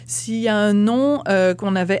s'il y a un nom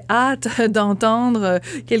qu'on avait hâte d'entendre,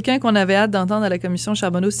 quelqu'un qu'on avait hâte d'entendre à la commission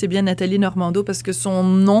Charbonneau, c'est bien Nathalie Normando, parce que son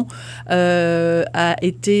nom a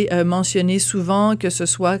été mentionné souvent, que ce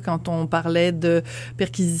soit quand on parlait de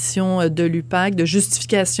perquisition de l'UPAC, de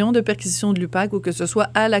justification de perquisition de l'UPAC, ou que ce soit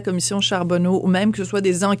à la commission Charbonneau, ou même que ce soit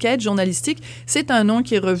des enquêtes journalistiques. C'est un nom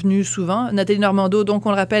qui est revenu souvent. Nathalie Normando, donc on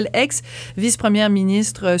le rappelle, ex-vice-première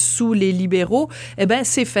ministre sous les libéraux. Eh bien,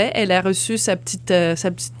 c'est fait. Elle a reçu sa petite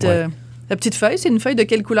feuille. C'est une feuille de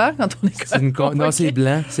quelle couleur quand on est Non, c'est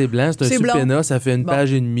blanc. C'est blanc. C'est un subpoena. Ça fait une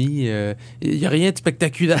page et demie. Il n'y a rien de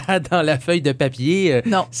spectaculaire dans la feuille de papier.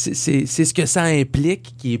 Non. C'est ce que ça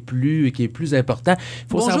implique qui est plus important.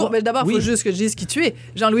 Bonjour. Mais d'abord, il faut juste que je dise qui tu es.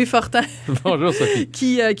 Jean-Louis Fortin. Bonjour, Sophie.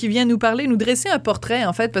 qui vient nous parler, nous dresser un portrait,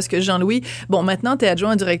 en fait, parce que Jean-Louis, maintenant, tu es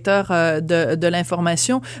adjoint directeur de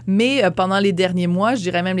l'information, mais pendant les derniers mois, je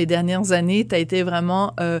dirais même les dernières années, tu as été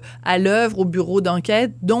vraiment à l'œuvre au bureau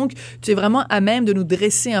d'enquête. Donc, tu es vraiment à même de nous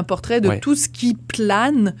dresser un portrait de tout ce qui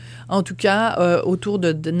plane, en tout cas, autour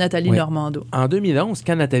de Nathalie Normando. En 2011,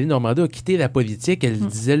 quand Nathalie Normando a quitté la politique, elle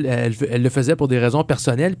disait, elle le faisait pour des raisons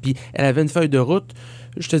personnelles, puis elle avait une feuille de route,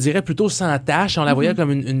 je te dirais plutôt sans tâche. On la voyait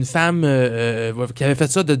comme une femme qui avait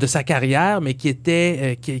fait ça de sa carrière, mais qui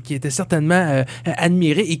était certainement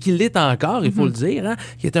admirée, et qui l'est encore, il faut le dire, hein,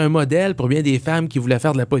 qui était un modèle pour bien des femmes qui voulaient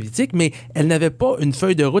faire de la politique, mais elle n'avait pas une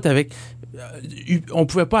feuille de route avec... on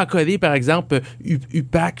pouvait pas accoler, par exemple,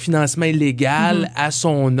 UPAC, financement illégal, à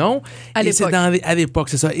son nom. À l'époque,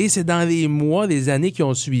 c'est ça. Et c'est dans les mois, les années qui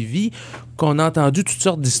ont suivi qu'on a entendu toutes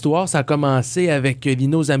sortes d'histoires. Ça a commencé avec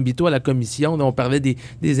Lino Zambito à la commission, dont on parlait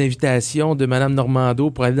des invitations de Mme Normando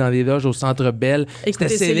pour aller dans les loges au Centre Bell. C'était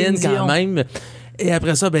Céline quand même. Et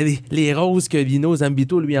après ça, les roses que Lino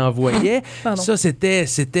Zambito lui envoyait, ça,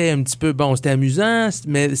 c'était un petit peu... Bon, c'était amusant,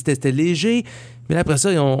 mais c'était léger. Mais là, après ça,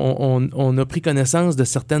 on a pris connaissance de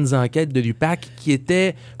certaines enquêtes de l'UPAC qui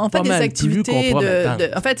étaient pas mal plus compromettantes.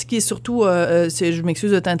 En fait, ce qui est surtout, je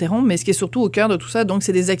m'excuse de t'interrompre, mais ce qui est surtout au cœur de tout ça, donc,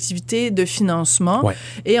 c'est des activités de financement. Ouais.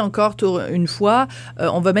 Et encore une fois,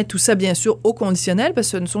 on va mettre tout ça, bien sûr, au conditionnel, parce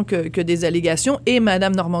que ce ne sont que des allégations. Et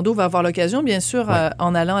Mme Normando va avoir l'occasion, bien sûr,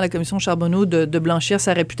 en allant à la commission Charbonneau, de blanchir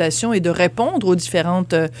sa réputation et de répondre aux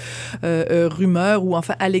différentes rumeurs ou,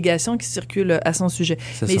 enfin, allégations qui circulent à son sujet.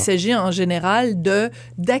 Mais il s'agit, en général,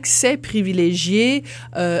 d'accès privilégié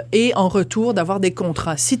et en retour d'avoir des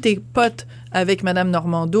contrats. Si t'es pote avec Mme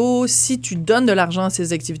Normando, si tu donnes de l'argent à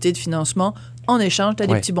ses activités de financement, en échange, tu as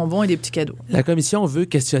des petits bonbons et des petits cadeaux. La commission veut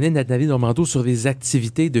questionner Nathalie Normando sur les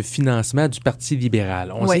activités de financement du Parti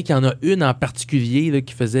libéral. On sait qu'il y en a une en particulier là,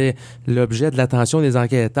 qui faisait l'objet de l'attention des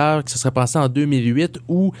enquêteurs, qui se serait passée en 2008,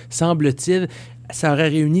 où, semble-t-il, ça aurait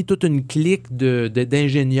réuni toute une clique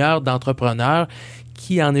d'ingénieurs, d'entrepreneurs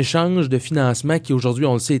qui, en échange de financement qui, aujourd'hui,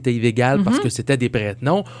 on le sait, était illégal parce que c'était des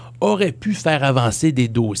prête-noms, auraient pu faire avancer des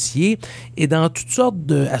dossiers. Et à toutes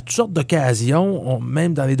sortes d'occasions,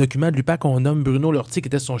 même dans les documents de l'UPAC, on nomme Bruno Lortie, qui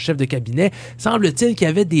était son chef de cabinet, semble-t-il qu'il y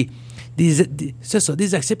avait des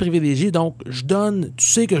accès privilégiés. Donc, tu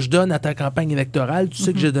sais que je donne à ta campagne électorale, tu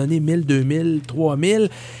sais que j'ai donné 1000, 2000, 3000.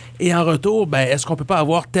 Et en retour, est-ce qu'on peut pas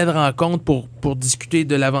avoir telle rencontre pour discuter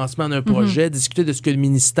de l'avancement d'un projet, discuter de ce que le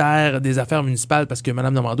ministère des Affaires municipales, parce que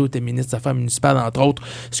Mme Normando était ministre des Affaires municipales, entre autres,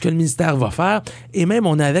 ce que le ministère va faire. Et même,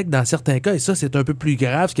 on avait dans certains cas, et ça, c'est un peu plus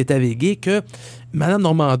grave, ce qui est allégué, que Mme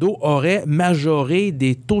Normando aurait majoré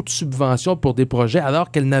des taux de subvention pour des projets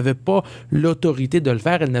alors qu'elle n'avait pas l'autorité de le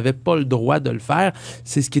faire, elle n'avait pas le droit de le faire.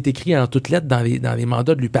 C'est ce qui est écrit en toutes lettres dans les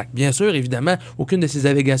mandats de l'UPAC. Bien sûr, évidemment, aucune de ces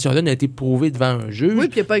allégations-là n'a été prouvée devant un juge. Oui,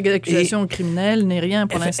 puis il n'y a pas d'accusation criminelle ni rien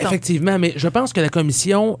pour l'instant. Effectivement, mais je pense que la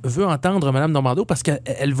commission veut entendre Mme Normando parce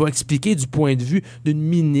qu'elle va expliquer du point de vue d'une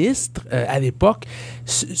ministre à l'époque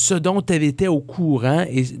ce dont elle était au courant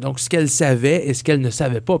et donc ce qu'elle savait et ce qu'elle ne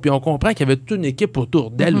savait pas. Puis on comprend qu'il y avait toute une équipe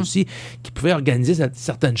autour d'elle aussi qui pouvait organiser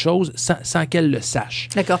certaines choses sans qu'elle le sache.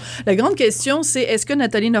 D'accord. La grande question, c'est est-ce que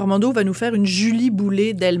Nathalie Normando va nous faire une Julie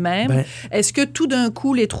Boulay d'elle-même? Est-ce que tout d'un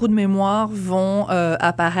coup, les trous de mémoire vont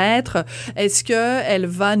apparaître? Est-ce qu'elle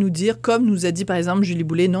va nous dire, comme nous a dit par exemple Julie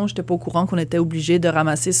Boulay, non, je n'étais pas au courant qu'on était obligé de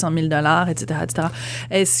ramasser 100 000 $, etc., etc.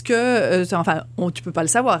 Est-ce que, tu peux pas le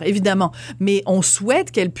savoir, évidemment, mais on souhaite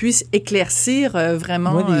qu'elle puisse éclaircir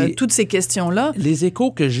vraiment toutes ces questions-là. Les échos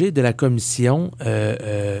que j'ai de la commission,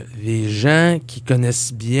 les gens qui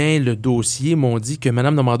connaissent bien le dossier m'ont dit que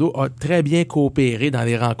Mme Normando a très bien coopéré dans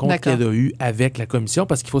les rencontres qu'elle a eues avec la commission,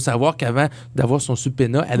 parce qu'il faut savoir qu'avant d'avoir son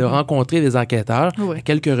subpoena, elle a rencontré les enquêteurs à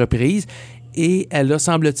quelques reprises. Et elle a,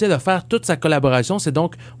 semble-t-il, offert toute sa collaboration. C'est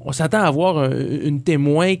donc, on s'attend à avoir une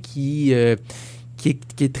témoin qui qui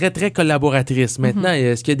est très, très collaboratrice. Maintenant,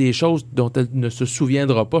 est-ce qu'il y a des choses dont elle ne se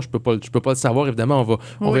souviendra pas? Je peux pas le savoir, évidemment.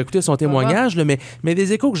 On va écouter son témoignage, là, mais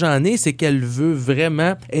des échos que j'en ai, c'est qu'elle veut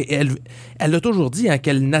vraiment... Elle a toujours dit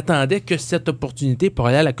qu'elle n'attendait que cette opportunité pour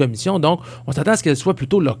aller à la commission. Donc, on s'attend à ce qu'elle soit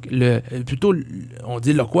plutôt on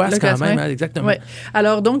dit loquace quand même. Hein, exactement. Ouais.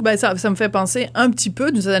 Alors, donc, ça me fait penser un petit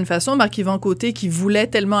peu, d'une certaine façon, Marc-Yvan Côté qui voulait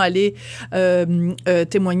tellement aller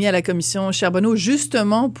témoigner à la commission Charbonneau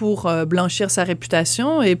justement pour blanchir sa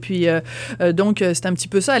réputation. Et puis, donc, c'est un petit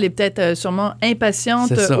peu ça. Elle est peut-être sûrement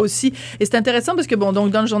impatiente aussi. Et c'est intéressant parce que, bon,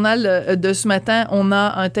 donc, dans le journal de ce matin, on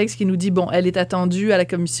a un texte qui nous dit, bon, elle est attendue à la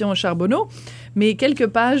commission Charbonneau, mais quelques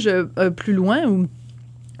pages plus loin, ou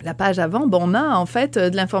la page avant, on a en fait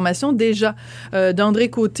de l'information déjà d'André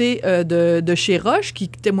Côté de chez Roche qui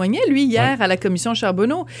témoignait, lui, hier à la commission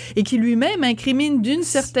Charbonneau et qui lui-même incrimine d'une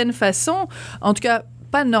certaine façon, en tout cas,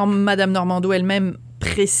 pas Madame Normando elle-même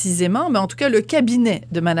précisément, mais en tout cas le cabinet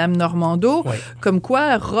de Madame Normando, comme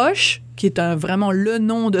quoi Roche, qui est vraiment le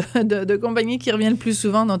nom de compagnie qui revient le plus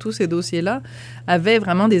souvent dans tous ces dossiers-là, avait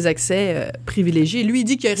vraiment des accès privilégiés. Lui, il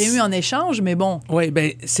dit qu'il y aurait eu en échange, mais bon. Oui,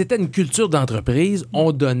 c'était une culture d'entreprise.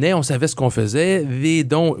 On donnait, on savait ce qu'on faisait, les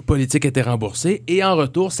dons politiques étaient remboursés, et en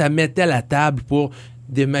retour, ça mettait à la table pour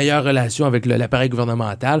des meilleures relations avec l'appareil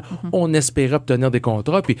gouvernemental. On espérait obtenir des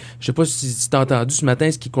contrats. Puis, je sais pas si tu as entendu ce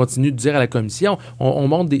matin ce qu'il continue de dire à la commission. On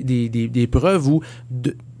montre des preuves où,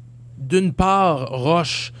 d'une part,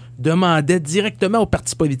 Roche demandait directement aux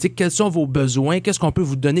partis politiques quels sont vos besoins, qu'est-ce qu'on peut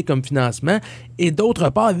vous donner comme financement. Et d'autre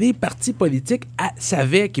part, les partis politiques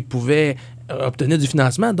savaient qu'ils pouvaient obtenir du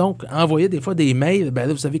financement, donc envoyer des fois des mails, là,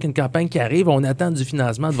 vous savez qu'une campagne qui arrive, on attend du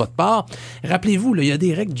financement de votre part. Rappelez-vous, là, il y a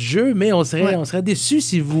des règles du jeu, mais on serait déçus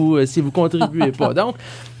si vous contribuez pas. Donc,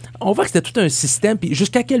 on voit que c'était tout un système, puis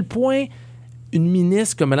jusqu'à quel point une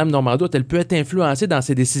ministre comme Mme Normando, elle peut être influencée dans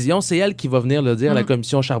ses décisions. C'est elle qui va venir le dire à la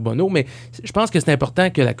commission Charbonneau, mais je pense que c'est important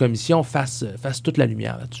que la commission fasse toute la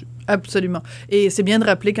lumière là-dessus. Absolument. Et c'est bien de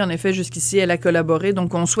rappeler qu'en effet, jusqu'ici, elle a collaboré.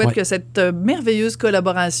 Donc, on souhaite que cette merveilleuse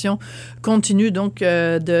collaboration continue donc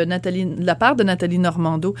de la part de Nathalie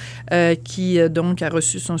Normando, qui donc a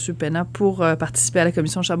reçu son subpoena pour participer à la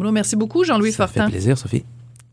commission Charbonneau. Merci beaucoup, Jean-Louis Fortin. Ça fait plaisir, Sophie.